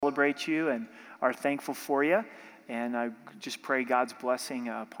celebrate you and are thankful for you. And I just pray God's blessing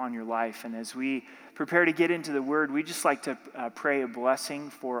upon your life. And as we prepare to get into the Word, we just like to pray a blessing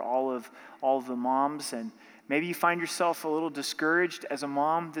for all of the moms. And maybe you find yourself a little discouraged as a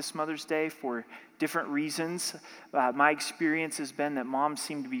mom this Mother's Day for different reasons. My experience has been that moms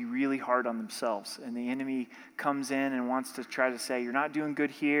seem to be really hard on themselves, and the enemy comes in and wants to try to say, you're not doing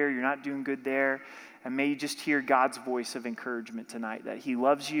good here, you're not doing good there. And may you just hear God's voice of encouragement tonight, that he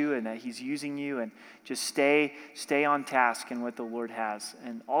loves you and that he's using you, and just stay on task in what the Lord has.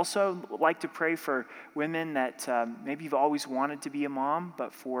 And also like to pray for women that maybe you've always wanted to be a mom,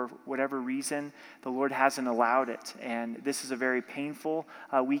 but for whatever reason, the Lord hasn't allowed it. And this is a very painful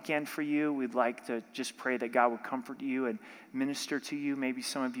weekend for you. We'd like to just pray that God would comfort you and minister to you. Maybe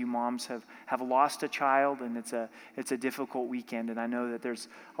some of you moms have lost a child, and it's a difficult weekend. And I know that there's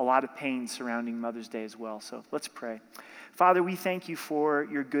a lot of pain surrounding Mother's Day as well. So let's pray. Father, we thank you for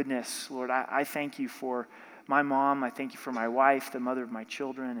your goodness. Lord, I thank you for my mom. I thank you for my wife, the mother of my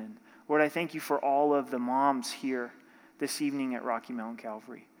children. And Lord, I thank you for all of the moms here this evening at Rocky Mountain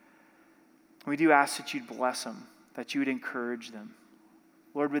Calvary. We do ask that you'd bless them, that you would encourage them.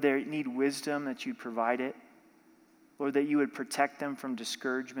 Lord, would they need wisdom, that you'd provide it. Lord, that you would protect them from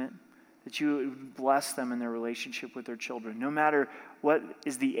discouragement, that you would bless them in their relationship with their children, no matter what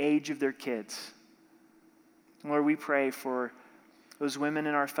is the age of their kids. Lord, we pray for those women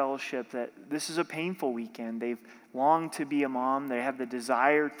in our fellowship that this is a painful weekend. They've longed to be a mom. They have the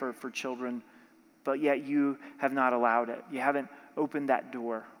desire for children, but yet you have not allowed it. You haven't opened that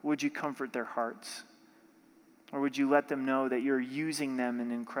door. Would you comfort their hearts? Or would you let them know that you're using them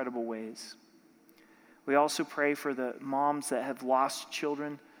in incredible ways? We also pray for the moms that have lost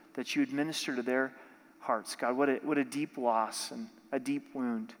children, that you would minister to their hearts. God, what a deep loss and a deep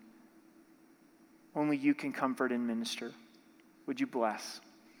wound. Only you can comfort and minister. Would you bless?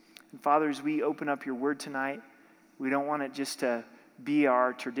 And Father, as we open up your word tonight, we don't want it just to be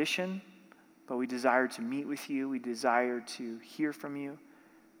our tradition, but we desire to meet with you. We desire to hear from you.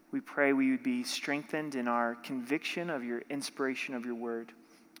 We pray we would be strengthened in our conviction of your inspiration of your word.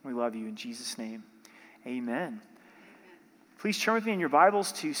 We love you in Jesus' name. Amen. Please turn with me in your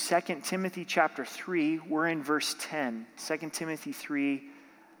Bibles to 2 Timothy chapter 3. We're in verse 10. 2 Timothy 3,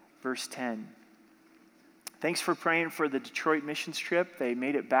 verse 10. Thanks for praying for the Detroit missions trip. They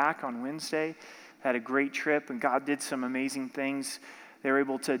made it back on Wednesday. Had a great trip, and God did some amazing things. They were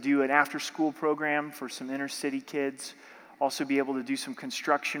able to do an after-school program for some inner-city kids. Also be able to do some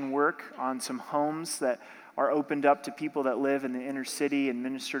construction work on some homes that are opened up to people that live in the inner city and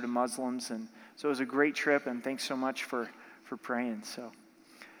minister to Muslims. And so it was a great trip, and thanks so much for praying. So,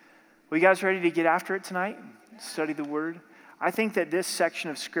 well, you guys ready to get after it tonight? Study the Word? I think that this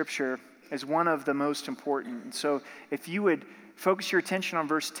section of Scripture is one of the most important. And so if you would focus your attention on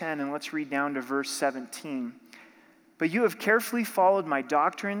verse 10, and let's read down to verse 17. But you have carefully followed my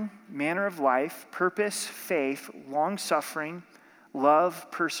doctrine, manner of life, purpose, faith, long-suffering,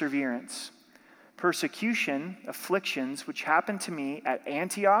 love, perseverance, persecution, afflictions, which happened to me at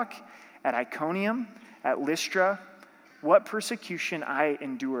Antioch, at Iconium, at Lystra, what persecution I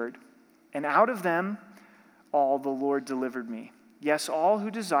endured. And out of them all the Lord delivered me. Yes, all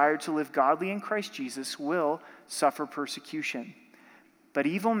who desire to live godly in Christ Jesus will suffer persecution. But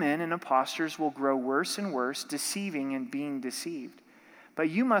evil men and impostors will grow worse and worse, deceiving and being deceived. But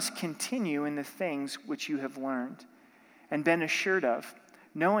you must continue in the things which you have learned and been assured of,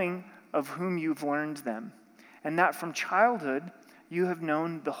 knowing of whom you've learned them, and that from childhood you have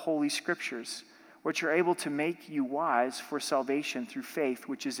known the Holy Scriptures, which are able to make you wise for salvation through faith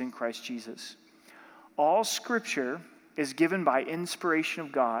which is in Christ Jesus. All Scripture is given by inspiration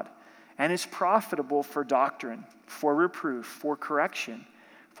of God and is profitable for doctrine, for reproof, for correction,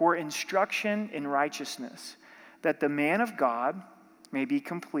 for instruction in righteousness, that the man of God may be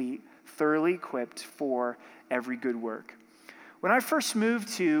complete, thoroughly equipped for every good work. When I first moved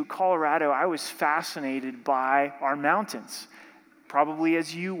to Colorado, I was fascinated by our mountains, probably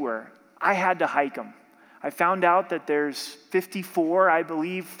as you were. I had to hike them. I found out that there's 54, I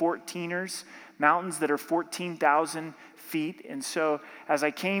believe, 14ers, mountains that are 14,000 feet. And so as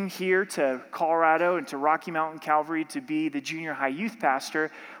I came here to Colorado and to Rocky Mountain Calvary to be the junior high youth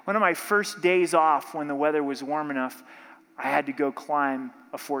pastor, one of my first days off when the weather was warm enough, I had to go climb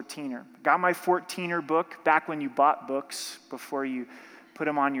a 14er. Got my 14er book back when you bought books before you put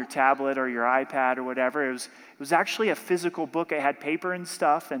them on your tablet or your iPad or whatever. It was actually a physical book. It had paper and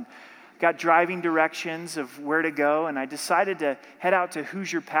stuff, and got driving directions of where to go, and I decided to head out to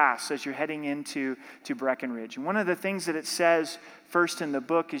Hoosier Pass as you're heading into Breckenridge. And one of the things that it says first in the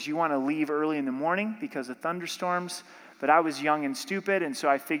book is you want to leave early in the morning because of thunderstorms, but I was young and stupid, and so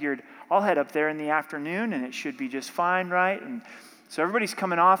I figured I'll head up there in the afternoon and it should be just fine, right? And so everybody's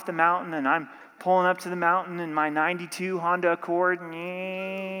coming off the mountain, and I'm pulling up to the mountain in my 92 Honda Accord,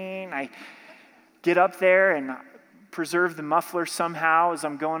 and I get up there and preserve the muffler somehow as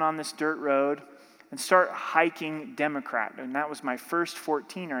I'm going on this dirt road and start hiking Democrat. And that was my first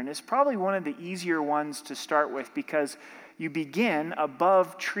 14er. And it's probably one of the easier ones to start with because you begin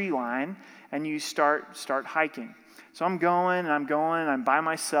above tree line and you start hiking. So I'm going, I'm by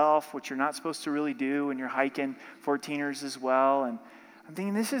myself, which you're not supposed to really do when you're hiking 14ers as well. And I'm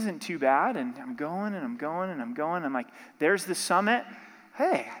thinking, this isn't too bad. And I'm going. I'm like, there's the summit.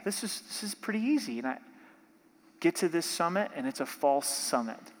 Hey, this is pretty easy. And I get to this summit, and it's a false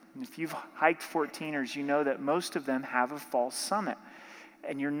summit. And if you've hiked 14ers, you know that most of them have a false summit,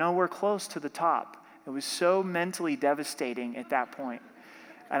 and you're nowhere close to the top. It was so mentally devastating at that point.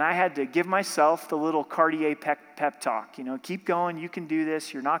 And I had to give myself the little Cartier pep talk, keep going, you can do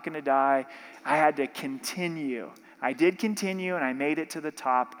this, you're not going to die. I had to continue. I did continue, and I made it to the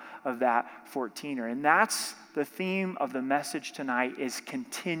top of that 14er. And that's the theme of the message tonight, is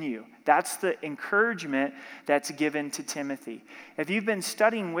continue. That's the encouragement that's given to Timothy. If you've been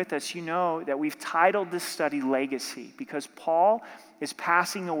studying with us, you know that we've titled this study Legacy, because Paul is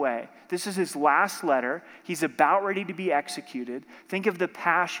passing away. This is his last letter. He's about ready to be executed. Think of the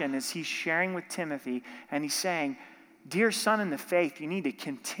passion as he's sharing with Timothy, and he's saying, dear son in the faith, you need to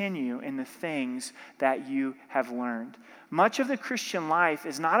continue in the things that you have learned. Much of the Christian life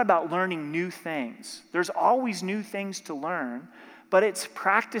is not about learning new things. There's always new things to learn, but it's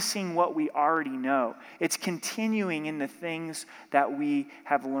practicing what we already know. It's continuing in the things that we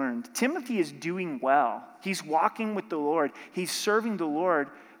have learned. Timothy is doing well. He's walking with the Lord. He's serving the Lord,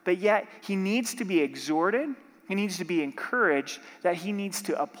 but yet he needs to be exhorted. He needs to be encouraged that he needs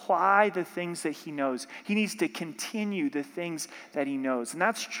to apply the things that he knows. He needs to continue the things that he knows. And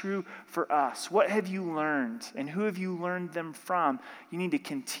that's true for us. What have you learned? And who have you learned them from? You need to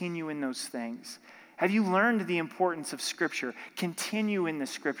continue in those things. Have you learned the importance of Scripture? Continue in the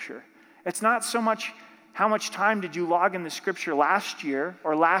Scripture. It's not so much how much time did you log in the Scripture last year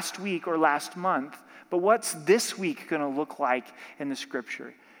or last week or last month, but what's this week going to look like in the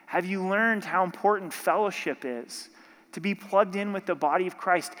Scripture? Have you learned how important fellowship is? To be plugged in with the body of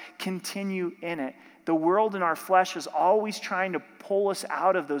Christ, continue in it. The world and our flesh is always trying to pull us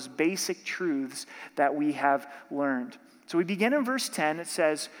out of those basic truths that we have learned. So we begin in verse 10. It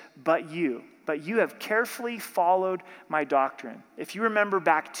says, but you have carefully followed my doctrine. If you remember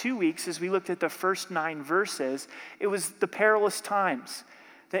back 2 weeks as we looked at the first 9 verses, it was the perilous times.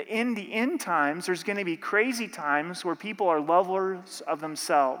 That in the end times, there's going to be crazy times where people are lovers of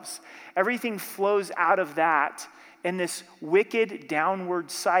themselves. Everything flows out of that in this wicked downward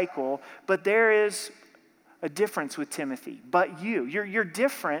cycle. But there is a difference with Timothy. But you're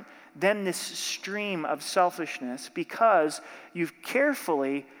different than this stream of selfishness because you've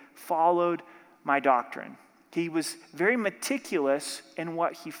carefully followed my doctrine. He was very meticulous in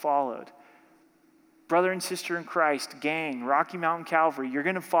what he followed. Brother and sister in Christ, gang, Rocky Mountain Calvary, you're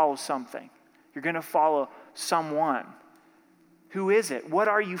going to follow something. You're going to follow someone. Who is it? What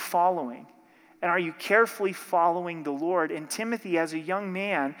are you following? And are you carefully following the Lord? And Timothy, as a young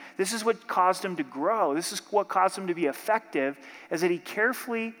man, this is what caused him to grow. This is what caused him to be effective, is that he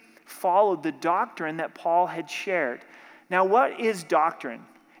carefully followed the doctrine that Paul had shared. Now, what is doctrine?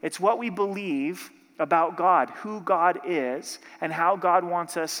 It's what we believe about God, who God is, and how God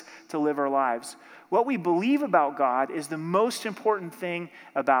wants us to live our lives. What we believe about God is the most important thing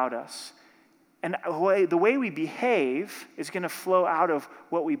about us. And the way we behave is going to flow out of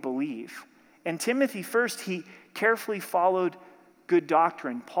what we believe. And Timothy, first, he carefully followed good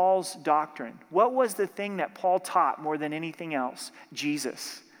doctrine, Paul's doctrine. What was the thing that Paul taught more than anything else?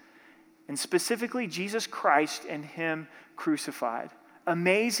 Jesus. And specifically, Jesus Christ and him crucified.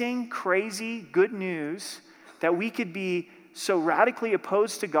 Amazing, crazy, good news that we could be so radically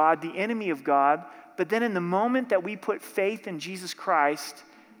opposed to God, the enemy of God, but then in the moment that we put faith in Jesus Christ,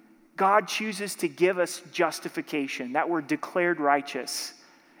 God chooses to give us justification, that we're declared righteous.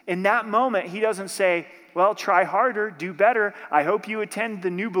 In that moment, he doesn't say, well, try harder, do better. I hope you attend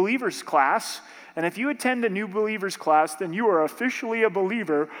the new believers class. And if you attend the new believers class, then you are officially a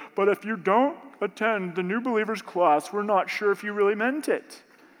believer. But if you don't attend the new believers class, we're not sure if you really meant it.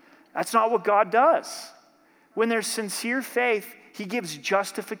 That's not what God does. When there's sincere faith, he gives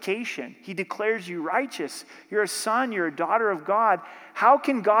justification. He declares you righteous. You're a son, you're a daughter of God. How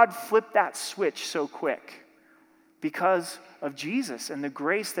can God flip that switch so quick? Because of Jesus and the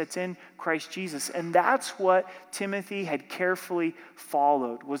grace that's in Christ Jesus. And that's what Timothy had carefully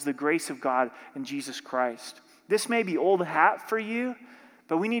followed, was the grace of God in Jesus Christ. This may be old hat for you,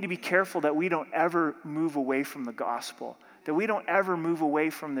 but we need to be careful that we don't ever move away from the gospel, that we don't ever move away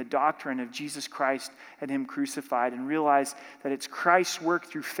from the doctrine of Jesus Christ and him crucified, and realize that it's Christ's work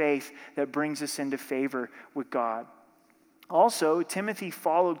through faith that brings us into favor with God. Also, Timothy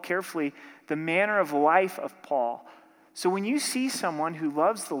followed carefully the manner of life of Paul. So when you see someone who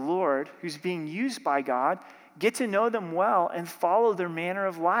loves the Lord, who's being used by God, get to know them well and follow their manner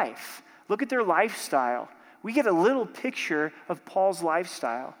of life. Look at their lifestyle. We get a little picture of Paul's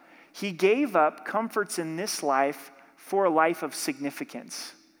lifestyle. He gave up comforts in this life for a life of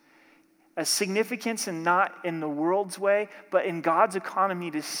significance. A significance and not in the world's way, but in God's economy,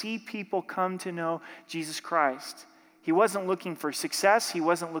 to see people come to know Jesus Christ. He wasn't looking for success. He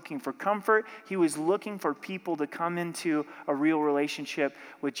wasn't looking for comfort. He was looking for people to come into a real relationship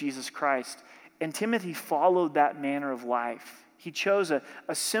with Jesus Christ. And Timothy followed that manner of life. He chose a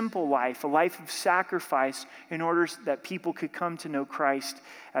simple life, a life of sacrifice, in order that people could come to know Christ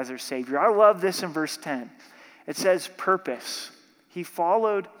as their Savior. I love this in verse 10. It says purpose. He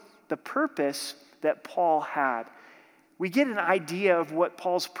followed the purpose that Paul had. We get an idea of what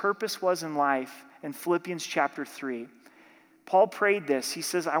Paul's purpose was in life in Philippians chapter 3. Paul prayed this. He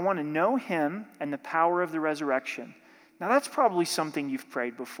says, I want to know him and the power of the resurrection. Now that's probably something you've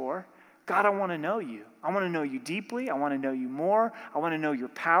prayed before. God, I want to know you. I want to know you deeply. I want to know you more. I want to know your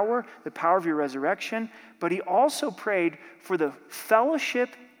power, the power of your resurrection. But he also prayed for the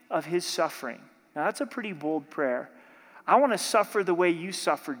fellowship of his suffering. Now that's a pretty bold prayer. I want to suffer the way you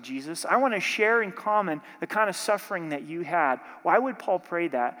suffered, Jesus. I want to share in common the kind of suffering that you had. Why would Paul pray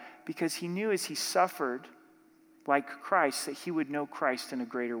that? Because he knew as he suffered like Christ that he would know Christ in a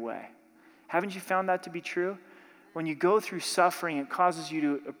greater way. Haven't you found that to be true? When you go through suffering, it causes you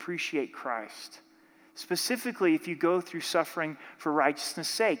to appreciate Christ. Specifically, if you go through suffering for righteousness'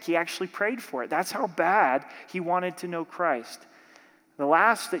 sake, he actually prayed for it. That's how bad he wanted to know Christ. The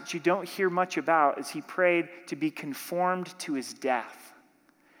last that you don't hear much about is he prayed to be conformed to his death.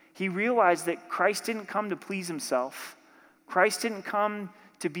 He realized that Christ didn't come to please himself. Christ didn't come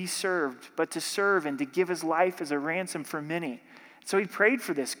to be served, but to serve and to give his life as a ransom for many. So he prayed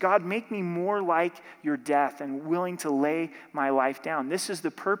for this. God, make me more like your death and willing to lay my life down. This is the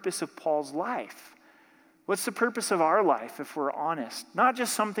purpose of Paul's life. What's the purpose of our life, if we're honest? Not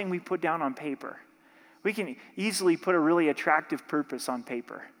just something we put down on paper. We can easily put a really attractive purpose on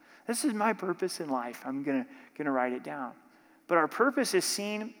paper. This is my purpose in life. I'm gonna write it down. But our purpose is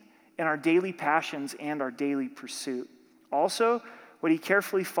seen in our daily passions and our daily pursuit. Also, what he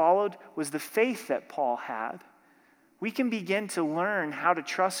carefully followed was the faith that Paul had. We can begin to learn how to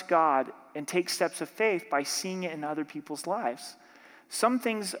trust God and take steps of faith by seeing it in other people's lives. Some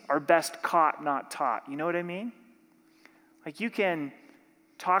things are best caught, not taught. You know what I mean? Like you can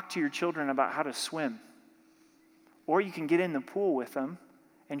talk to your children about how to swim. Or you can get in the pool with them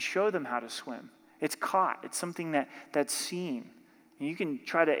and show them how to swim. It's caught. It's something that's seen. And you can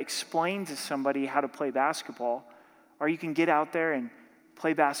try to explain to somebody how to play basketball, or you can get out there and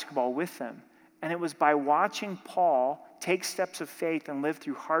play basketball with them. And it was by watching Paul take steps of faith and live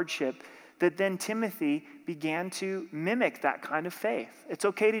through hardship that then Timothy began to mimic that kind of faith. It's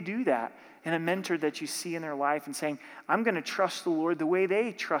okay to do that in a mentor that you see in their life and saying, I'm going to trust the Lord the way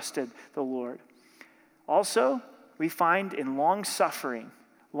they trusted the Lord. Also, we find in long suffering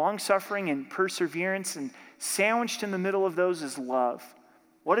and perseverance, and sandwiched in the middle of those is love.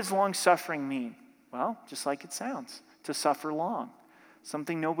 What does long suffering mean? Well, just like it sounds, to suffer long,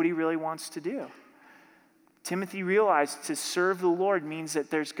 something nobody really wants to do. Timothy realized to serve the Lord means that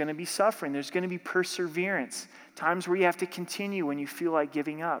there's going to be suffering, there's going to be perseverance, times where you have to continue when you feel like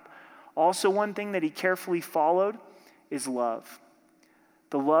giving up. Also, one thing that he carefully followed is love.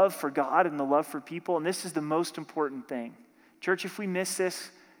 The love for God and the love for people, and this is the most important thing. Church, if we miss this,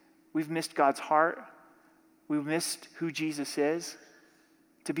 we've missed God's heart. We've missed who Jesus is.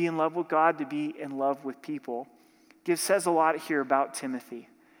 To be in love with God, to be in love with people. It says a lot here about Timothy.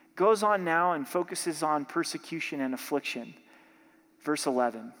 Goes on now and focuses on persecution and affliction. Verse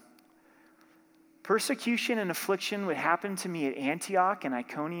 11. Persecution and affliction would happen to me at Antioch and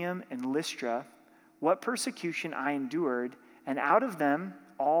Iconium and Lystra. What persecution I endured, and out of them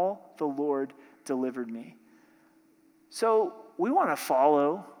all the Lord delivered me. So we want to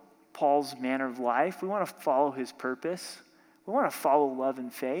follow Paul's manner of life. We want to follow his purpose. We want to follow love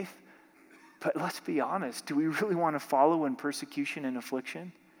and faith. But let's be honest, do we really want to follow in persecution and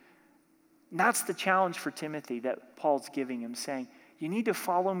affliction? And that's the challenge for Timothy that Paul's giving him, saying, you need to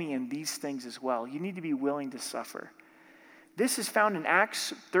follow me in these things as well. You need to be willing to suffer. This is found in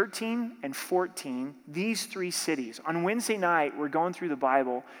Acts 13 and 14, these three cities. On Wednesday night, we're going through the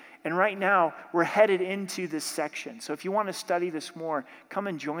Bible, and right now, we're headed into this section. So if you want to study this more, come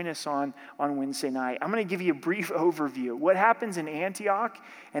and join us on Wednesday night. I'm going to give you a brief overview. What happens in Antioch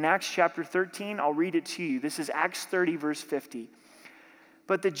in Acts chapter 13, I'll read it to you. This is Acts 30, verse 50.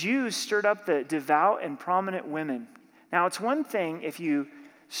 But the Jews stirred up the devout and prominent women. Now, it's one thing if you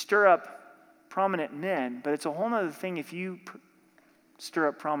stir up prominent men, but it's a whole other thing if you stir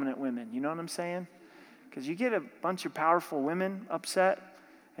up prominent women. You know what I'm saying? Because you get a bunch of powerful women upset,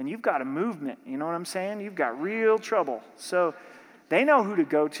 and you've got a movement. You know what I'm saying? You've got real trouble. So they know who to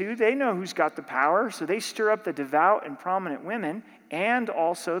go to. They know who's got the power. So they stir up the devout and prominent women and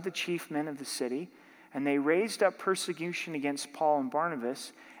also the chief men of the city. And they raised up persecution against Paul and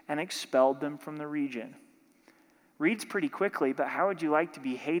Barnabas and expelled them from the region. Reads pretty quickly, but how would you like to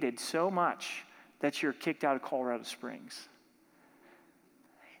be hated so much that you're kicked out of Colorado Springs?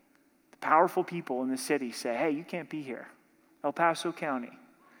 The powerful people in the city say, hey, you can't be here. El Paso County.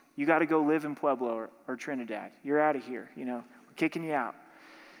 You got to go live in Pueblo or Trinidad. You're out of here. We're kicking you out.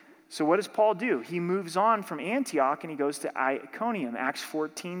 So what does Paul do? He moves on from Antioch and he goes to Iconium, Acts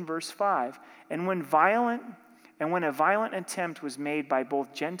 14, verse 5. And when a violent attempt was made by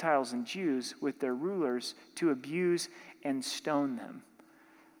both Gentiles and Jews with their rulers to abuse and stone them.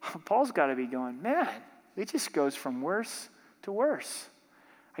 Paul's got to be going, man, it just goes from worse to worse.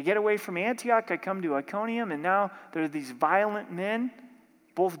 I get away from Antioch, I come to Iconium, and now there are these violent men,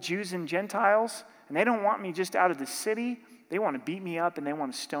 both Jews and Gentiles, and they don't want me just out of the city. They want to beat me up and they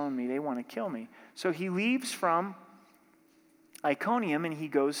want to stone me. They want to kill me. So he leaves from Iconium and he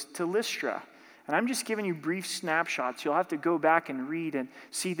goes to Lystra. And I'm just giving you brief snapshots. You'll have to go back and read and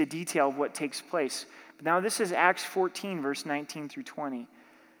see the detail of what takes place. But now this is Acts 14, verse 19 through 20.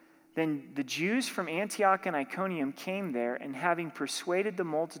 Then the Jews from Antioch and Iconium came there, and having persuaded the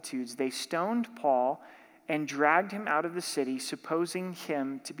multitudes, they stoned Paul and dragged him out of the city, supposing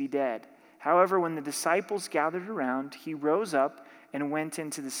him to be dead. However, when the disciples gathered around, he rose up and went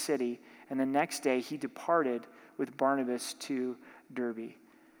into the city, and the next day he departed with Barnabas to Derbe.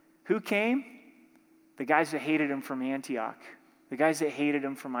 Who came? The guys that hated him from Antioch, the guys that hated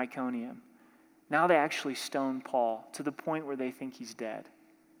him from Iconium. Now they actually stone Paul to the point where they think he's dead.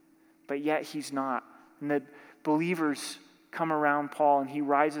 But yet he's not. And the believers come around Paul and he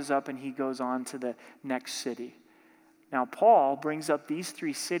rises up and he goes on to the next city. Now Paul brings up these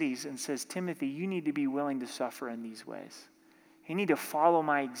three cities and says, Timothy, you need to be willing to suffer in these ways. You need to follow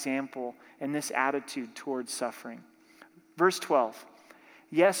my example in this attitude towards suffering. Verse 12.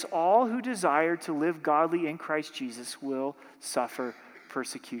 Yes, all who desire to live godly in Christ Jesus will suffer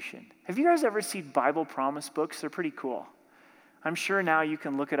persecution. Have you guys ever seen Bible promise books? They're pretty cool. I'm sure now you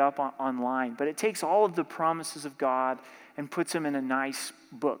can look it up online, but it takes all of the promises of God and puts them in a nice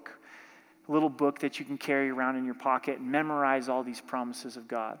book, a little book that you can carry around in your pocket and memorize all these promises of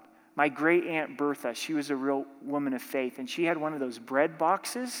God. My great aunt Bertha, she was a real woman of faith, and she had one of those bread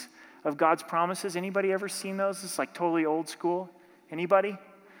boxes of God's promises. Anybody ever seen those? It's like totally old school. Anybody?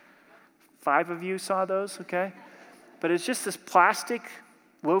 5 of you saw those, okay? But it's just this plastic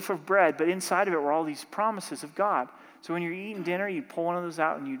loaf of bread, but inside of it were all these promises of God. So when you're eating dinner, you'd pull one of those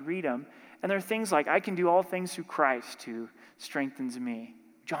out and you'd read them. And there are things like, I can do all things through Christ who strengthens me.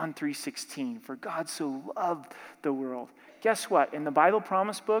 John 3:16, for God so loved the world. Guess what? In the Bible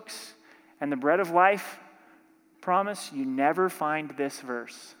promise books and the bread of life promise, you never find this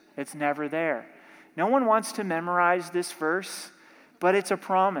verse. It's never there. No one wants to memorize this verse, but it's a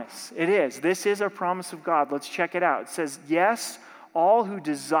promise. It is. This is a promise of God. Let's check it out. It says, yes, all who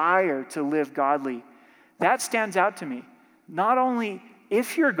desire to live godly. That stands out to me. Not only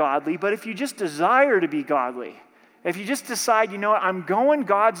if you're godly, but if you just desire to be godly. If you just decide, you know what, I'm going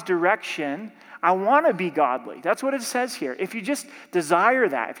God's direction, I want to be godly. That's what it says here. If you just desire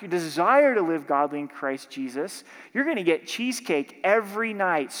that, if you desire to live godly in Christ Jesus, you're going to get cheesecake every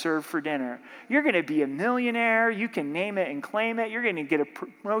night served for dinner. You're going to be a millionaire. You can name it and claim it. You're going to get a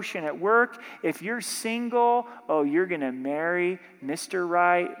promotion at work. If you're single, you're going to marry Mr.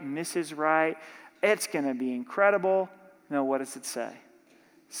 Right, Mrs. Right. It's going to be incredible. No, what does it say?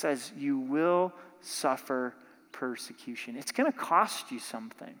 It says you will suffer persecution. It's going to cost you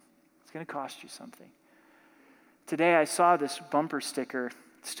something. It's going to cost you something. Today I saw this bumper sticker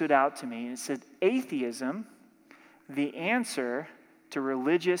stood out to me. It said, atheism, the answer to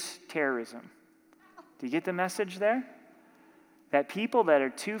religious terrorism. Do you get the message there? That people that are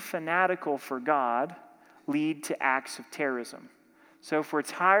too fanatical for God lead to acts of terrorism. So if we're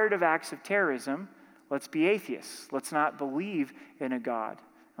tired of acts of terrorism, let's be atheists. Let's not believe in a God.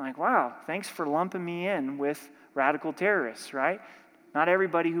 I'm like, wow, thanks for lumping me in with radical terrorists, right? Not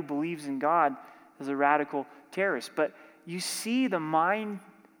everybody who believes in God is a radical terrorist, but you see the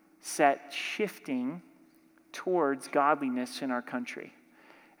mindset shifting towards godliness in our country.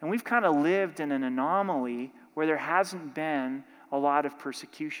 And we've kind of lived in an anomaly where there hasn't been a lot of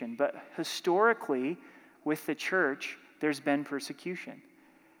persecution. But historically, with the church, there's been persecution.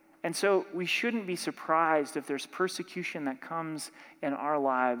 And so we shouldn't be surprised if there's persecution that comes in our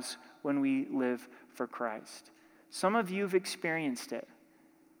lives when we live for Christ. Some of you have experienced it.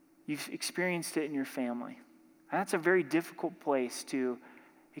 You've experienced it in your family. And that's a very difficult place to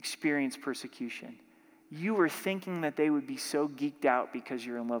experience persecution. You were thinking that they would be so geeked out because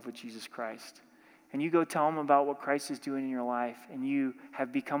you're in love with Jesus Christ. And you go tell them about what Christ is doing in your life, and you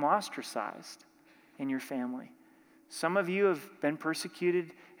have become ostracized in your family. Some of you have been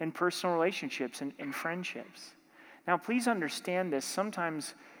persecuted in personal relationships and in friendships. Now, please understand this.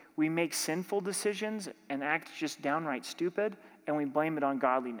 Sometimes we make sinful decisions and act just downright stupid, and we blame it on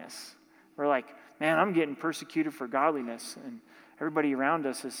godliness. We're like, man, I'm getting persecuted for godliness. And everybody around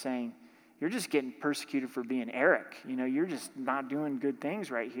us is saying, you're just getting persecuted for being Eric. You're just not doing good things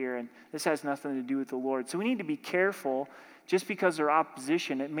right here, and this has nothing to do with the Lord. So we need to be careful. Just because there's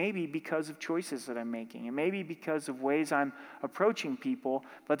opposition, it may be because of choices that I'm making. It may be because of ways I'm approaching people,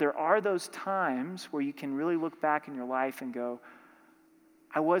 but there are those times where you can really look back in your life and go,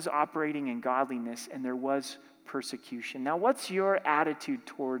 I was operating in godliness and there was persecution. Now, what's your attitude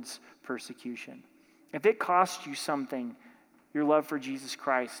towards persecution? If it cost you something, your love for Jesus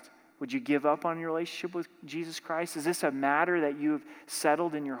Christ, would you give up on your relationship with Jesus Christ? Is this a matter that you have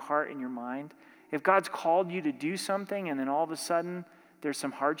settled in your heart and your mind? If God's called you to do something and then all of a sudden there's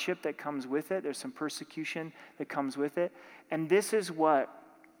some hardship that comes with it, there's some persecution that comes with it, and this is what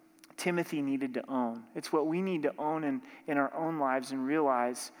Timothy needed to own. It's what we need to own in our own lives and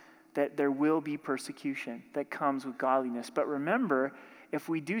realize that there will be persecution that comes with godliness. But remember, if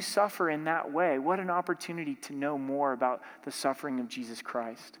we do suffer in that way, what an opportunity to know more about the suffering of Jesus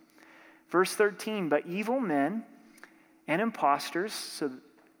Christ. Verse 13, but evil men and impostors, so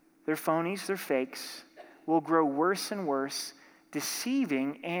they're phonies, they're fakes, will grow worse and worse,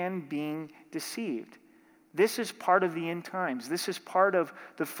 deceiving and being deceived. This is part of the end times. This is part of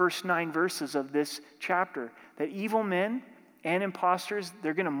the first 9 verses of this chapter, that evil men and impostors,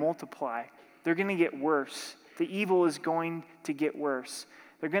 they're going to multiply. They're going to get worse. The evil is going to get worse.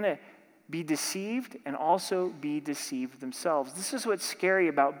 They're going to be deceived and also be deceived themselves. This is what's scary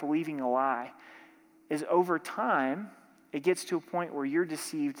about believing a lie, is over time, it gets to a point where you're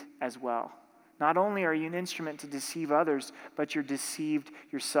deceived as well. Not only are you an instrument to deceive others, but you're deceived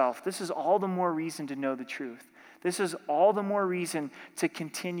yourself. This is all the more reason to know the truth. This is all the more reason to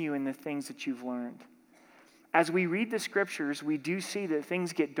continue in the things that you've learned. As we read the scriptures, we do see that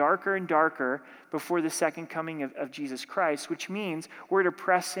things get darker and darker before the second coming of Jesus Christ, which means we're to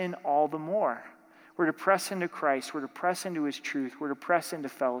press in all the more. We're to press into Christ. We're to press into his truth. We're to press into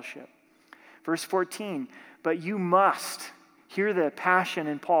fellowship. Verse 14, but you must, hear the passion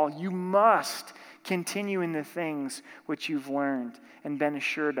in Paul, you must continue in the things which you've learned and been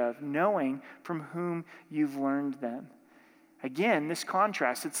assured of, knowing from whom you've learned them. Again, this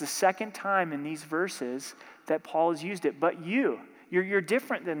contrast, it's the second time in these verses that Paul has used it. But you're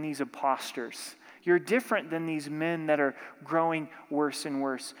different than these imposters. You're different than these men that are growing worse and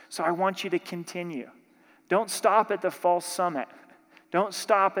worse. So I want you to continue. Don't stop at the false summit. Don't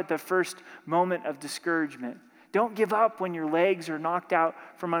stop at the first moment of discouragement. Don't give up when your legs are knocked out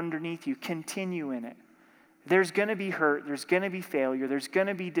from underneath you. Continue in it. There's going to be hurt. There's going to be failure. There's going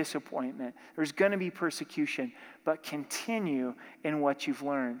to be disappointment. There's going to be persecution. But continue in what you've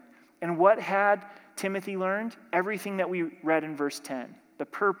learned. And what had Timothy learned? Everything that we read in verse 10. The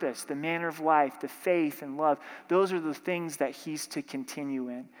purpose, the manner of life, the faith and love. Those are the things that he's to continue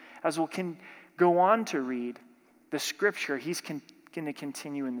in. As we'll go on to read the scripture, he's going to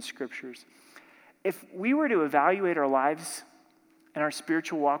continue in the scriptures. If we were to evaluate our lives and our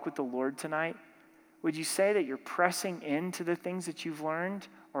spiritual walk with the Lord tonight, would you say that you're pressing into the things that you've learned,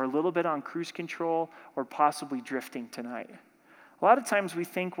 or a little bit on cruise control, or possibly drifting tonight? A lot of times we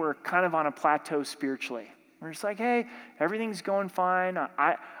think we're kind of on a plateau spiritually. We're just like, hey, everything's going fine.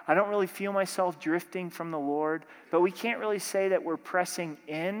 I don't really feel myself drifting from the Lord, but we can't really say that we're pressing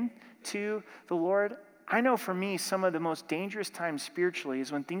in to the Lord. I know for me, some of the most dangerous times spiritually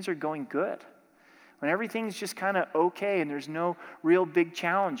is when things are going good, when everything's just kind of okay and there's no real big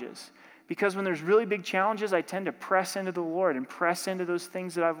challenges. Because when there's really big challenges, I tend to press into the Lord and press into those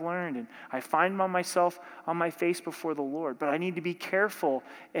things that I've learned. And I find myself on my face before the Lord. But I need to be careful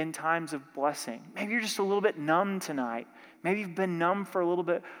in times of blessing. Maybe you're just a little bit numb tonight. Maybe you've been numb for a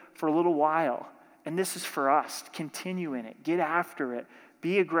little while. And this is for us. Continue in it. Get after it.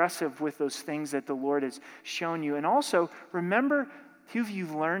 Be aggressive with those things that the Lord has shown you. And also, remember who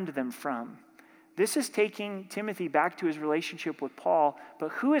you've learned them from. This is taking Timothy back to his relationship with Paul, but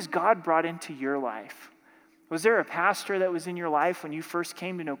who has God brought into your life? Was there a pastor that was in your life when you first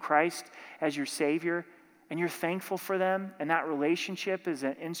came to know Christ as your Savior, and you're thankful for them, and that relationship is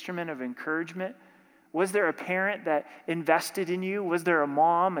an instrument of encouragement? Was there a parent that invested in you? Was there a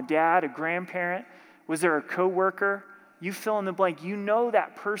mom, a dad, a grandparent? Was there a coworker? You fill in the blank. You know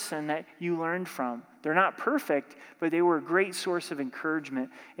that person that you learned from. They're not perfect, but they were a great source of encouragement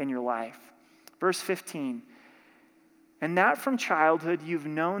in your life. Verse 15, and that from childhood you've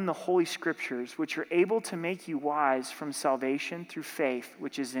known the Holy Scriptures, which are able to make you wise from salvation through faith,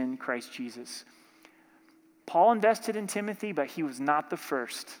 which is in Christ Jesus. Paul invested in Timothy, but he was not the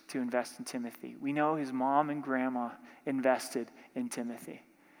first to invest in Timothy. We know his mom and grandma invested in Timothy.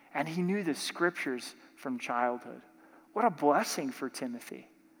 And he knew the Scriptures from childhood. What a blessing for Timothy.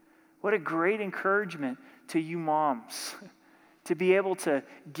 What a great encouragement to you moms. To be able to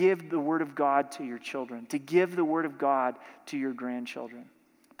give the Word of God to your children, to give the Word of God to your grandchildren.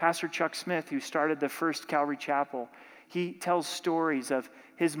 Pastor Chuck Smith, who started the first Calvary Chapel, he tells stories of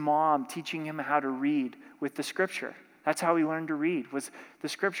his mom teaching him how to read with the Scripture. That's how he learned to read, was the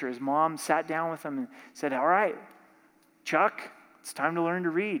Scripture. His mom sat down with him and said, all right, Chuck, it's time to learn to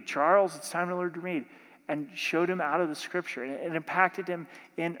read. Charles, it's time to learn to read. And showed him out of the Scripture. And it impacted him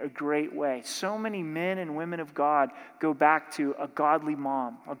in a great way. So many men and women of God go back to a godly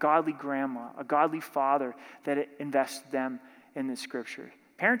mom, a godly grandma, a godly father that invested them in the Scripture.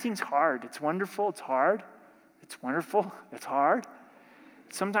 Parenting's hard. It's wonderful. It's hard. It's wonderful. It's hard.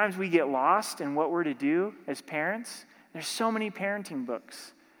 Sometimes we get lost in what we're to do as parents. There's so many parenting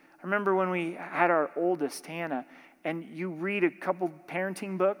books. I remember when we had our oldest, Hannah, and you read a couple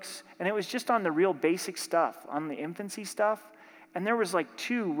parenting books, and it was just on the real basic stuff, on the infancy stuff, and there was like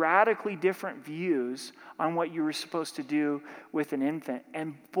two radically different views on what you were supposed to do with an infant,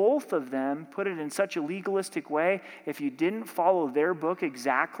 and both of them put it in such a legalistic way. If you didn't follow their book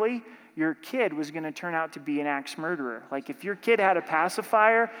exactly, your kid was going to turn out to be an axe murderer. Like if your kid had a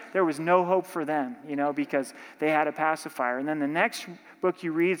pacifier, there was no hope for them, because they had a pacifier. And then the next book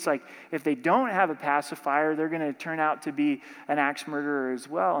you read, it's like if they don't have a pacifier, they're going to turn out to be an axe murderer as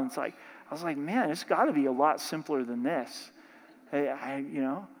well. And I was like, man, it's got to be a lot simpler than this. I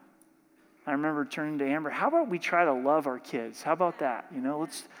remember turning to Amber, how about we try to love our kids? How about that?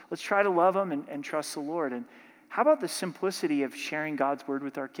 Let's try to love them and trust the Lord. And how about the simplicity of sharing God's word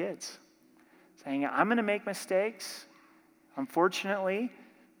with our kids? Saying, I'm going to make mistakes. Unfortunately,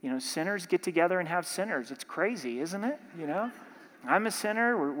 sinners get together and have sinners. It's crazy, isn't it? I'm a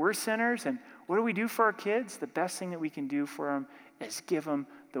sinner, we're sinners, and what do we do for our kids? The best thing that we can do for them is give them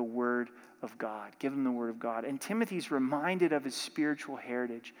the Word of God. Give them the Word of God. And Timothy's reminded of his spiritual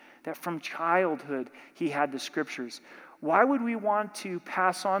heritage, that from childhood he had the Scriptures. Why would we want to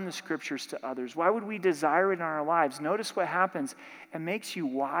pass on the Scriptures to others? Why would we desire it in our lives? Notice what happens. It makes you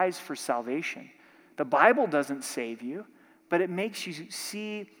wise for salvation. The Bible doesn't save you, but it makes you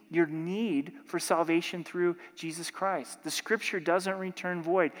see your need for salvation through Jesus Christ. The Scripture doesn't return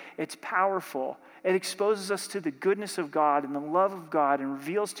void. It's powerful. It exposes us to the goodness of God and the love of God and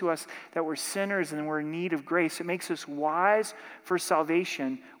reveals to us that we're sinners and we're in need of grace. It makes us wise for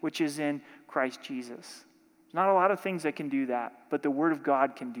salvation, which is in Christ Jesus. There's not a lot of things that can do that, but the Word of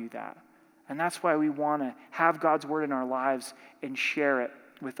God can do that. And that's why we want to have God's Word in our lives and share it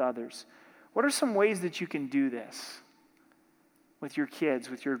with others. What are some ways that you can do this? With your kids,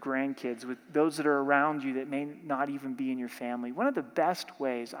 with your grandkids, with those that are around you that may not even be in your family. One of the best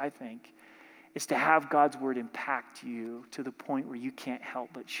ways, I think, is to have God's word impact you to the point where you can't help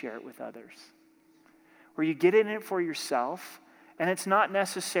but share it with others. Where you get in it for yourself, and it's not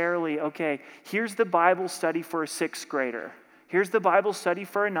necessarily, okay, here's the Bible study for a 6th grader. Here's the Bible study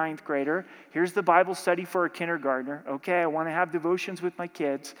for a 9th grader. Here's the Bible study for a kindergartner. Okay, I want to have devotions with my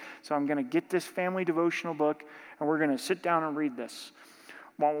kids, so I'm going to get this family devotional book, and we're going to sit down and read this.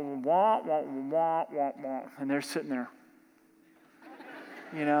 And they're sitting there.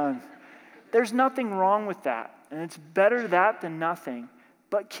 And there's nothing wrong with that, and it's better that than nothing.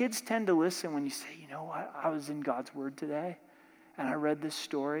 But kids tend to listen when you say, you know what, I was in God's Word today, and I read this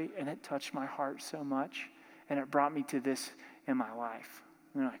story, and it touched my heart so much, and it brought me to this in my life.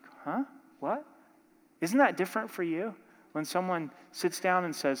 And they're like, huh? What? Isn't that different for you? When someone sits down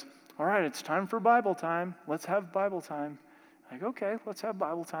and says, All right, it's time for Bible time. Let's have Bible time. Like, okay, let's have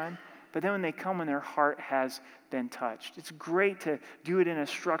Bible time. But then when they come, when their heart has been touched. It's great to do it in a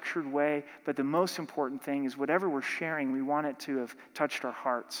structured way, but the most important thing is whatever we're sharing, we want it to have touched our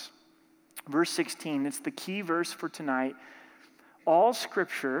hearts. Verse 16, it's the key verse for tonight. All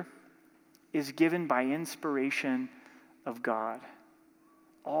Scripture is given by inspiration of God.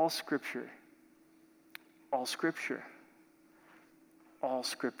 All Scripture. All Scripture. All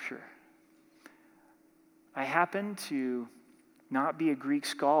Scripture. I happen to not be a Greek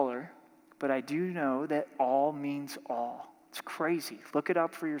scholar, but I do know that all means all. It's crazy. Look it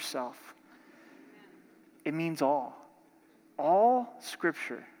up for yourself. It means all. All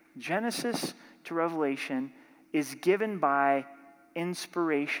Scripture, Genesis to Revelation, is given by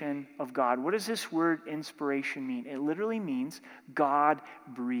inspiration of God. What does this word inspiration mean? It literally means God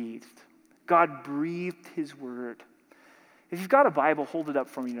breathed. God breathed His word. If you've got a Bible, hold it up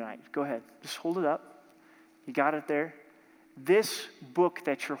for me tonight. Go ahead. Just hold it up. You got it there? This book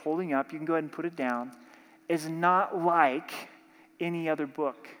that you're holding up, you can go ahead and put it down, is not like any other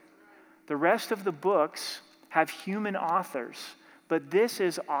book. The rest of the books have human authors, but this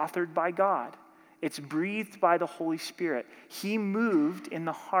is authored by God. It's breathed by the Holy Spirit. He moved in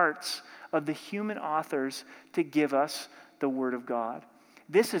the hearts of the human authors to give us the Word of God.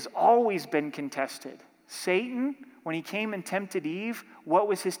 This has always been contested. Satan, when he came and tempted Eve, what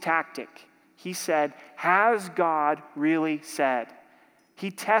was his tactic? He said, has God really said? He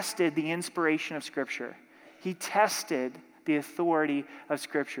tested the inspiration of Scripture. He tested the authority of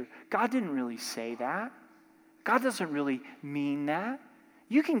Scripture. God didn't really say that. God doesn't really mean that.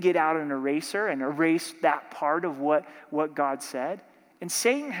 You can get out an eraser and erase that part of what God said. And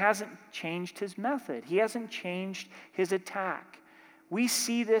Satan hasn't changed his method. He hasn't changed his attack. We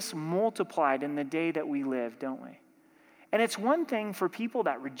see this multiplied in the day that we live, don't we? And it's one thing for people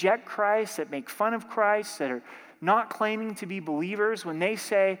that reject Christ, that make fun of Christ, that are not claiming to be believers, when they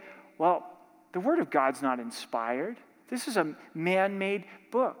say, well, the Word of God's not inspired. This is a man-made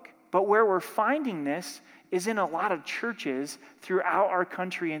book. But where we're finding this is in a lot of churches throughout our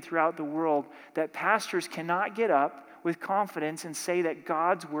country and throughout the world, that pastors cannot get up with confidence and say that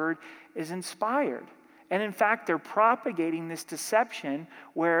God's Word is inspired. And in fact, they're propagating this deception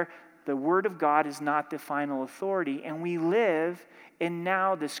where the Word of God is not the final authority, and we live in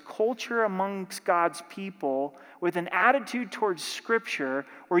now this culture amongst God's people with an attitude towards Scripture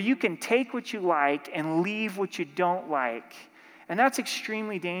where you can take what you like and leave what you don't like. And that's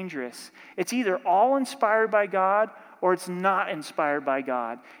extremely dangerous. It's either all inspired by God or it's not inspired by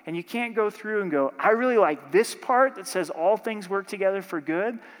God. And you can't go through and go, I really like this part that says all things work together for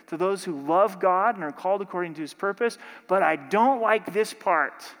good to those who love God and are called according to His purpose, but I don't like this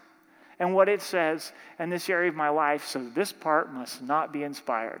part and what it says in this area of my life, so this part must not be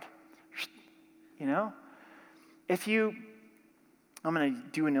inspired. You know? I'm going to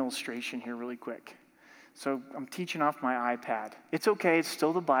do an illustration here really quick. So I'm teaching off my iPad. It's okay, it's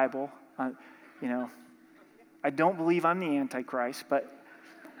still the Bible. I don't believe I'm the Antichrist, but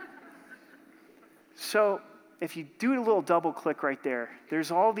so if you do a little double click right there, there's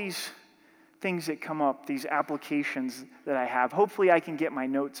all these things that come up, these applications that I have. Hopefully I can get my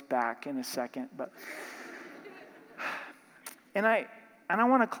notes back in a second, but and I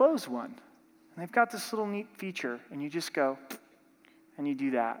want to close one. And they've got this little neat feature, and you just go and you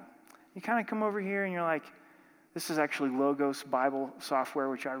do that. You kind of come over here and you're like, this is actually Logos Bible software,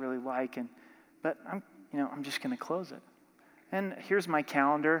 which I really like, but I'm just going to close it. And here's my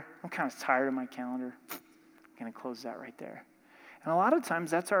calendar. I'm kind of tired of my calendar. I'm going to close that right there. And a lot of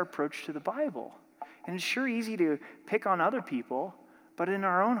times that's our approach to the Bible. And it's sure easy to pick on other people, but in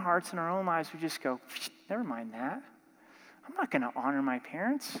our own hearts and our own lives, we just go, never mind that. I'm not going to honor my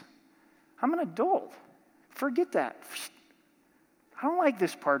parents. I'm an adult. Forget that. I don't like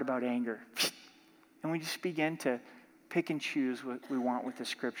this part about anger. And we just begin to pick and choose what we want with the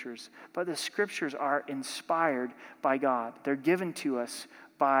Scriptures. But the Scriptures are inspired by God. They're given to us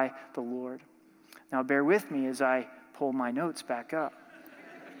by the Lord. Now bear with me as I pull my notes back up.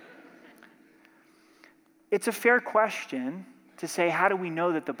 It's a fair question to say, how do we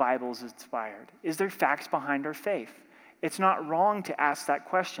know that the Bible is inspired? Is there facts behind our faith? It's not wrong to ask that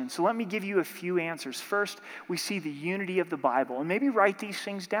question. So let me give you a few answers. First, we see the unity of the Bible. And maybe write these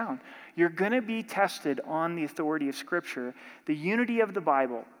things down. You're going to be tested on the authority of Scripture. The unity of the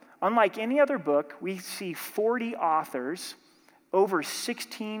Bible. Unlike any other book, we see 40 authors over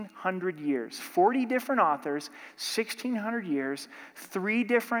 1,600 years. 40 different authors, 1,600 years, 3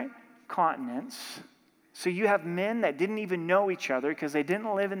 different continents. So you have men that didn't even know each other because they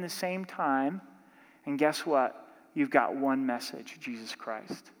didn't live in the same time. And guess what? You've got one message, Jesus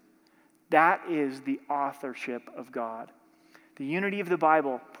Christ. That is the authorship of God. The unity of the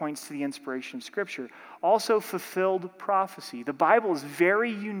Bible points to the inspiration of Scripture. Also, fulfilled prophecy. The Bible is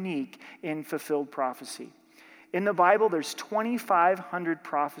very unique in fulfilled prophecy. In the Bible, there's 2,500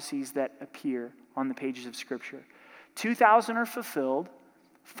 prophecies that appear on the pages of Scripture. 2,000 are fulfilled,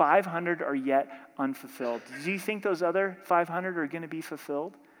 500 are yet unfulfilled. Do you think those other 500 are going to be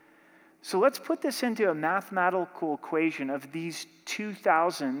fulfilled? So let's put this into a mathematical equation of these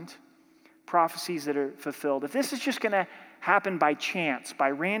 2,000 prophecies that are fulfilled. If this is just going to happen by chance,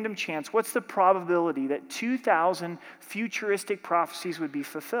 by random chance, what's the probability that 2,000 futuristic prophecies would be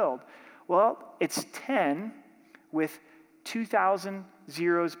fulfilled? Well, it's 10 with 2,000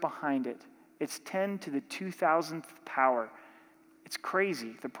 zeros behind it. It's 10 to the 2,000th power. It's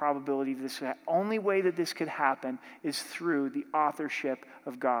crazy, the probability of this. The only way that this could happen is through the authorship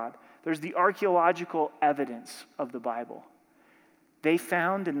of God. There's the archaeological evidence of the Bible. They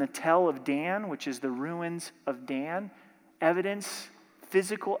found in the Tell of Dan, which is the ruins of Dan, evidence,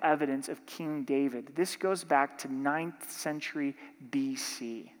 physical evidence of King David. This goes back to 9th century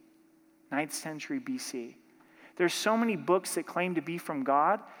BC. 9th century BC. There's so many books that claim to be from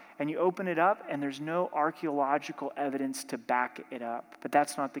God, and you open it up, and there's no archaeological evidence to back it up. But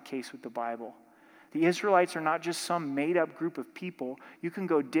that's not the case with the Bible. The Israelites are not just some made-up group of people. You can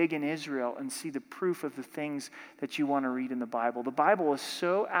go dig in Israel and see the proof of the things that you want to read in the Bible. The Bible is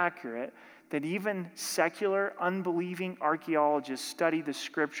so accurate that even secular, unbelieving archaeologists study the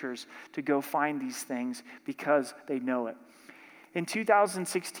Scriptures to go find these things because they know it. In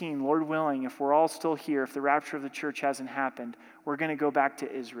 2016, Lord willing, if we're all still here, if the rapture of the church hasn't happened, we're going to go back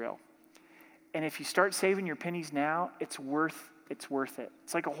to Israel. And if you start saving your pennies now, it's worth it.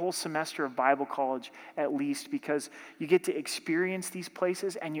 It's like a whole semester of Bible college at least, because you get to experience these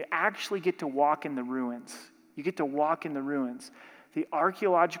places and you actually get to walk in the ruins. You get to walk in the ruins. The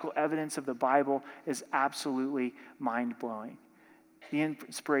archaeological evidence of the Bible is absolutely mind-blowing. The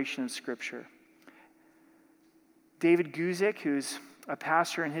inspiration of Scripture. David Guzik, who's a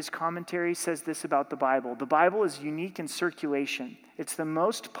pastor, in his commentary says this about the Bible. The Bible is unique in circulation. It's the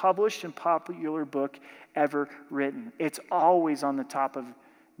most published and popular book ever written. It's always on the top of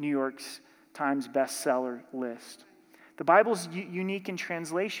New York Times bestseller list. The Bible is unique in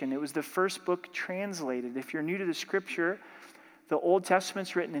translation. It was the first book translated. If you're new to the Scripture, the Old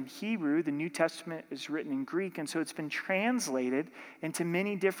Testament's written in Hebrew, the New Testament is written in Greek, and so it's been translated into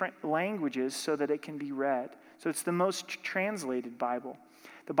many different languages so that it can be read. So it's the most translated Bible.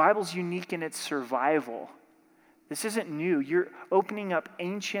 The Bible's unique in its survival. This isn't new. You're opening up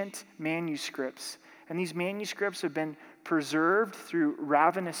ancient manuscripts, and these manuscripts have been preserved through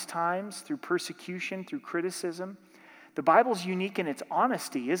ravenous times, through persecution, through criticism. The Bible's unique in its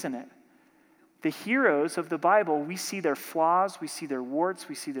honesty, isn't it? The heroes of the Bible, we see their flaws, we see their warts,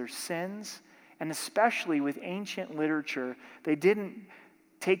 we see their sins, and especially with ancient literature, they didn't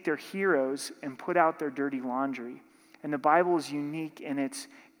take their heroes and put out their dirty laundry. And the Bible is unique in its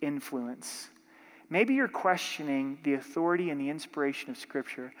influence. Maybe you're questioning the authority and the inspiration of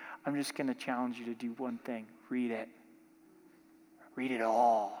Scripture. I'm just going to challenge you to do one thing. Read it. Read it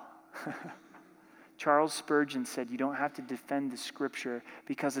all. Charles Spurgeon said you don't have to defend the Scripture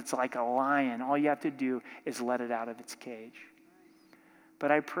because it's like a lion. All you have to do is let it out of its cage. But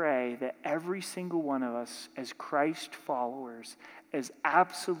I pray that every single one of us as Christ followers is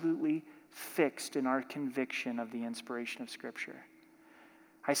absolutely fixed in our conviction of the inspiration of Scripture.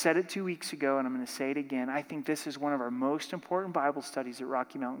 I said it 2 weeks ago, and I'm going to say it again. I think this is one of our most important Bible studies at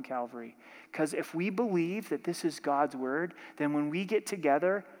Rocky Mountain Calvary. Because if we believe that this is God's Word, then when we get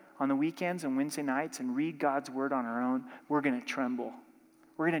together on the weekends and Wednesday nights and read God's Word on our own, we're going to tremble.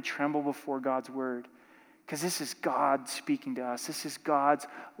 We're going to tremble before God's Word. Because this is God speaking to us. This is God's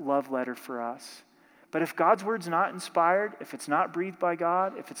love letter for us. But if God's Word's not inspired, if it's not breathed by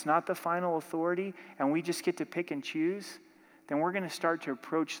God, if it's not the final authority, and we just get to pick and choose, then we're going to start to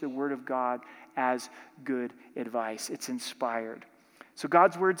approach the Word of God as good advice. It's inspired. So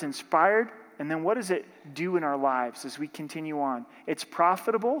God's Word's inspired, and then what does it do in our lives as we continue on? It's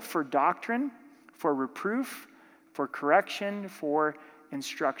profitable for doctrine, for reproof, for correction, for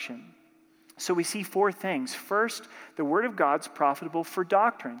instruction. So we see four things. First, the Word of God's profitable for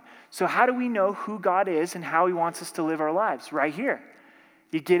doctrine. So how do we know who God is and how He wants us to live our lives? Right here.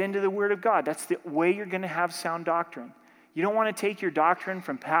 You get into the Word of God. That's the way you're going to have sound doctrine. You don't want to take your doctrine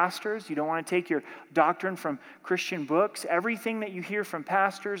from pastors. You don't want to take your doctrine from Christian books. Everything that you hear from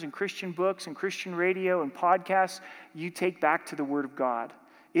pastors and Christian books and Christian radio and podcasts, you take back to the Word of God.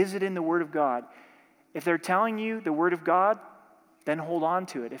 Is it in the Word of God? If they're telling you the Word of God, then hold on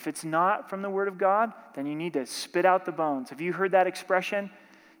to it. If it's not from the Word of God, then you need to spit out the bones. Have you heard that expression?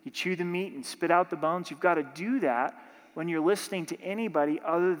 You chew the meat and spit out the bones. You've got to do that when you're listening to anybody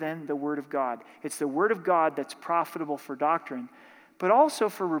other than the Word of God. It's the Word of God that's profitable for doctrine, but also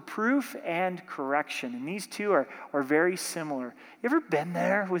for reproof and correction. And these two are very similar. You ever been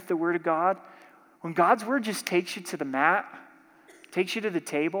there with the Word of God? When God's Word just takes you to the mat, takes you to the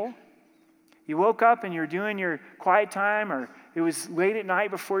table. You woke up and you're doing your quiet time, or it was late at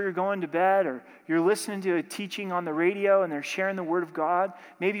night before you're going to bed, or you're listening to a teaching on the radio and they're sharing the Word of God.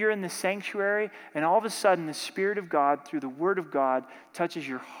 Maybe you're in the sanctuary and all of a sudden the Spirit of God through the Word of God touches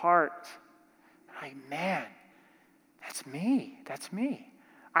your heart. Like, man, that's me. That's me.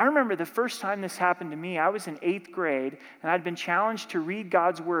 I remember the first time this happened to me, I was in 8th grade and I'd been challenged to read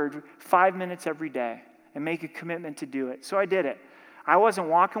God's Word 5 minutes every day and make a commitment to do it. So I did it. I wasn't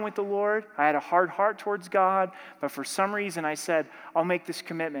walking with the Lord. I had a hard heart towards God, but for some reason I said, I'll make this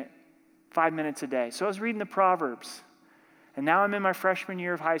commitment 5 minutes a day. So I was reading the Proverbs, and now I'm in my freshman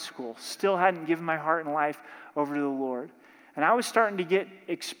year of high school. Still hadn't given my heart and life over to the Lord. And I was starting to get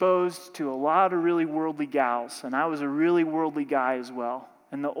exposed to a lot of really worldly gals, and I was a really worldly guy as well.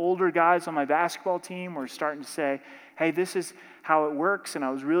 And the older guys on my basketball team were starting to say, hey, this is how it works, and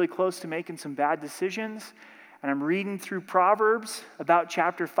I was really close to making some bad decisions. And I'm reading through Proverbs about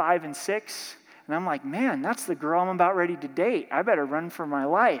chapter 5 and 6. And I'm like, man, that's the girl I'm about ready to date. I better run for my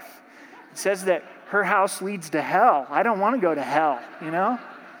life. It says that her house leads to hell. I don't want to go to hell, you know?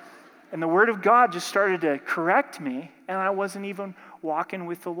 And the Word of God just started to correct me. And I wasn't even walking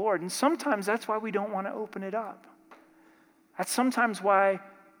with the Lord. And sometimes that's why we don't want to open it up. That's sometimes why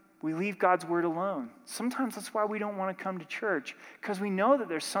we leave God's Word alone. Sometimes that's why we don't want to come to church, because we know that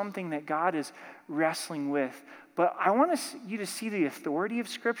there's something that God is wrestling with. But I want you to see the authority of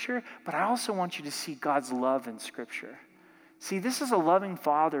Scripture, but I also want you to see God's love in Scripture. See, this is a loving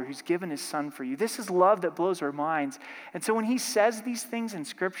Father who's given His Son for you. This is love that blows our minds. And so when He says these things in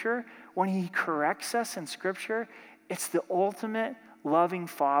Scripture, when He corrects us in Scripture, it's the ultimate loving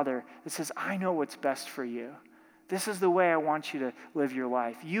Father that says, I know what's best for you. This is the way I want you to live your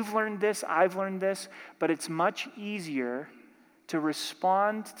life. You've learned this, I've learned this, but it's much easier to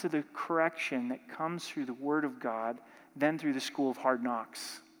respond to the correction that comes through the Word of God than through the school of hard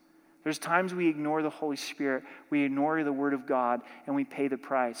knocks. There's times we ignore the Holy Spirit, we ignore the Word of God, and we pay the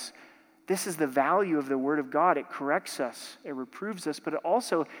price. This is the value of the Word of God. It corrects us, it reproves us, but it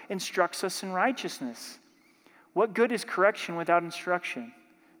also instructs us in righteousness. What good is correction without instruction?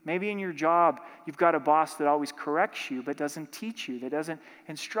 Maybe in your job, you've got a boss that always corrects you but doesn't teach you, that doesn't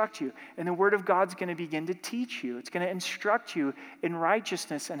instruct you. And the Word of God's going to begin to teach you. It's going to instruct you in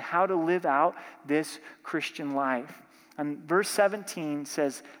righteousness and how to live out this Christian life. And verse 17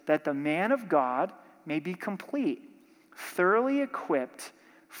 says that the man of God may be complete, thoroughly equipped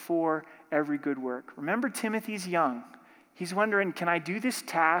for every good work. Remember, Timothy's young. He's wondering, can I do this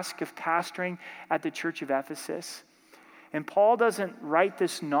task of pastoring at the church of Ephesus? And Paul doesn't write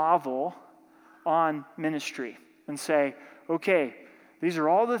this novel on ministry and say, okay, these are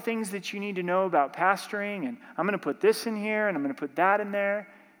all the things that you need to know about pastoring, and I'm going to put this in here, and I'm going to put that in there.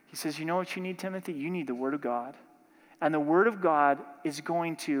 He says, you know what you need, Timothy? You need the Word of God. And the Word of God is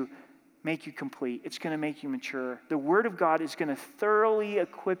going to make you complete. It's going to make you mature. The Word of God is going to thoroughly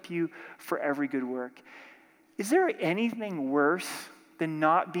equip you for every good work. Is there anything worse than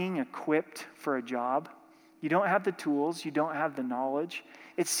not being equipped for a job? You don't have the tools. You don't have the knowledge.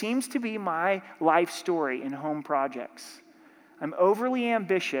 It seems to be my life story in home projects. I'm overly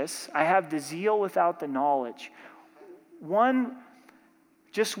ambitious. I have the zeal without the knowledge.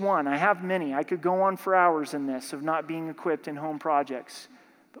 Just one. I have many. I could go on for hours in this of not being equipped in home projects.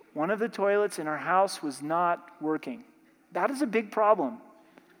 But one of the toilets in our house was not working. That is a big problem.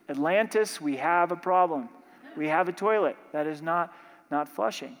 Atlantis, we have a problem. We have a toilet that is not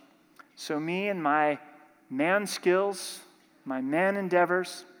flushing. So me and my man skills, my man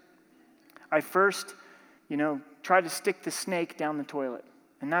endeavors, I first, try to stick the snake down the toilet.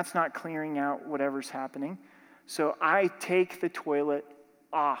 And that's not clearing out whatever's happening. So I take the toilet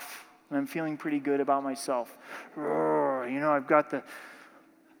off. And I'm feeling pretty good about myself. I've got the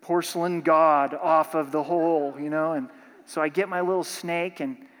porcelain god off of the hole, And so I get my little snake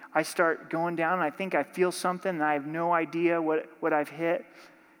and I start going down. And I think I feel something and I have no idea what I've hit.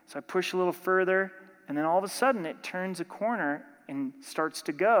 So I push a little further. And then all of a sudden, it turns a corner and starts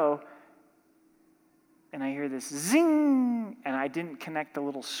to go. And I hear this zing, and I didn't connect the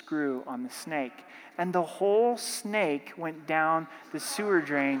little screw on the snake. And the whole snake went down the sewer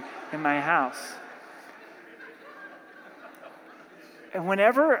drain in my house. And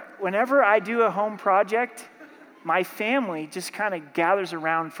whenever I do a home project, my family just kind of gathers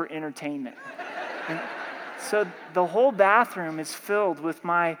around for entertainment. And So the whole bathroom is filled with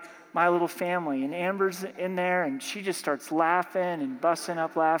my little family, and Amber's in there, and she just starts laughing and busting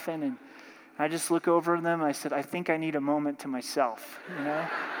up laughing, and I just look over at them, and I said, I think I need a moment to myself, And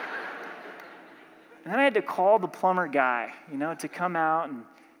then I had to call the plumber guy, to come out, and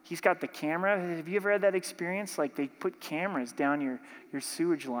he's got the camera. Have you ever had that experience? Like they put cameras down your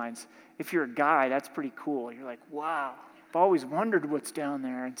sewage lines. If you're a guy, that's pretty cool. You're like, wow, I've always wondered what's down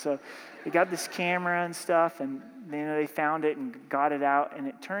there. And so they got this camera and stuff, and they found it and got it out. And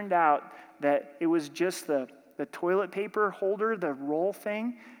it turned out that it was just the toilet paper holder, the roll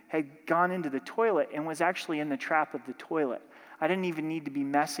thing, had gone into the toilet and was actually in the trap of the toilet. I didn't even need to be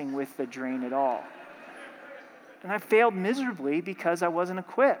messing with the drain at all. And I failed miserably because I wasn't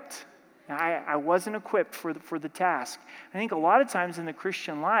equipped. I wasn't equipped for the task. I think a lot of times in the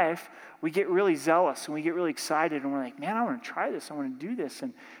Christian life, we get really zealous and we get really excited and we're like, man, I want to try this. I want to do this.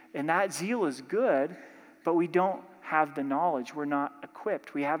 And that zeal is good, but we don't have the knowledge. We're not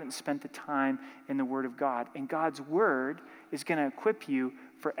equipped. We haven't spent the time in the Word of God. And God's Word is going to equip you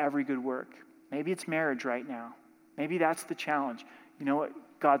for every good work. Maybe it's marriage right now. Maybe that's the challenge. You know what?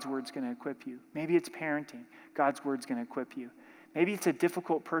 God's Word's going to equip you. Maybe it's parenting. God's Word's going to equip you. Maybe it's a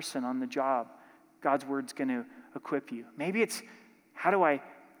difficult person on the job. God's Word's going to equip you. Maybe it's, how do I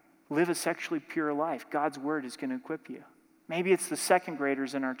live a sexually pure life? God's Word is going to equip you. Maybe it's the second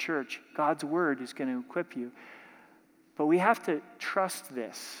graders in our church. God's Word is going to equip you. But we have to trust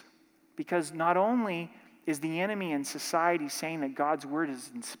this, because not only is the enemy and society saying that God's Word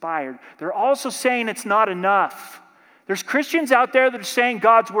is inspired, they're also saying it's not enough. There's Christians out there that are saying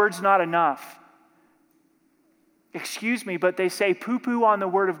God's Word's not enough. Excuse me, but they say poo-poo on the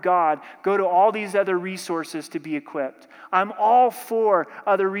Word of God. Go to all these other resources to be equipped. I'm all for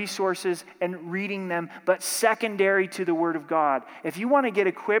other resources and reading them, but secondary to the Word of God. If you want to get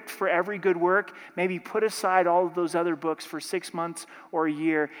equipped for every good work, maybe put aside all of those other books for 6 months or a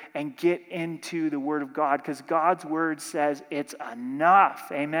year and get into the Word of God, because God's Word says it's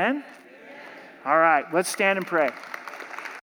enough. Amen? All right, let's stand and pray.